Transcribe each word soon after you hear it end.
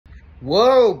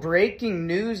Whoa, breaking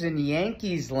news in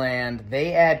Yankees land.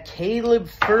 They add Caleb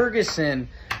Ferguson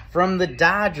from the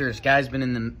Dodgers. Guy's been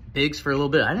in the bigs for a little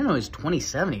bit. I didn't know he's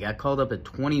 27. He got called up at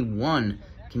 21.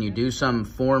 Can you do something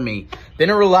for me? Been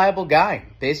a reliable guy.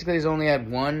 Basically, he's only had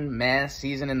one mass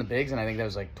season in the bigs, and I think that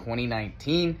was like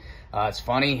 2019. It's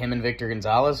funny, him and Victor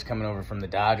Gonzalez coming over from the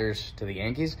Dodgers to the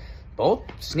Yankees. Both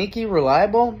sneaky,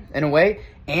 reliable in a way,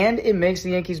 and it makes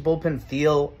the Yankees bullpen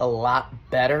feel a lot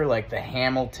better, like the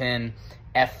Hamilton,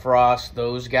 F. Frost,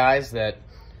 those guys that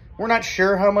we're not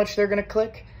sure how much they're going to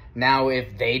click. Now,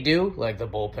 if they do, like, the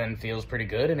bullpen feels pretty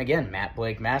good. And again, Matt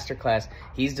Blake masterclass,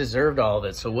 he's deserved all of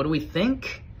it. So what do we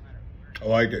think? I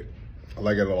like it. I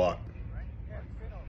like it a lot.